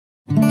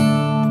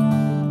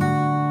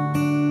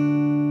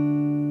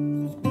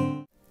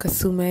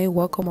Kassoumay,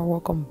 welcome or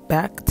welcome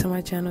back to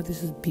my channel.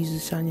 This is Bijoux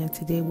Sagna.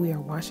 Today we are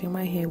washing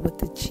my hair with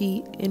the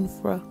CHI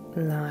INFRA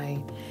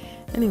line.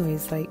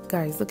 Anyways, like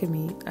guys, look at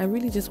me. I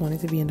really just wanted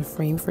to be in the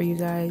frame for you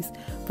guys,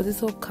 but this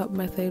whole cup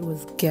method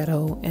was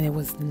ghetto and it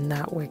was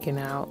not working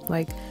out.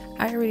 Like,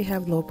 I already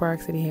have low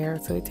porosity hair,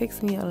 so it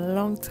takes me a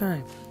long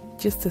time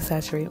just to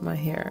saturate my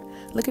hair.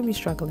 Look at me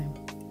struggling.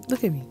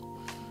 Look at me.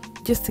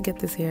 Just to get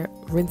this hair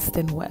rinsed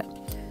and wet.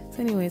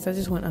 So anyways, I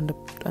just went under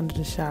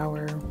the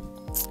shower.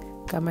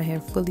 Got my hair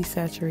fully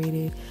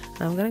saturated,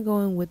 and I'm gonna go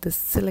in with the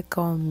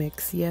silicone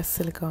mix. Yes,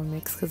 silicone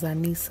mix, because I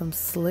need some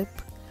slip.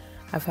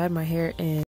 I've had my hair in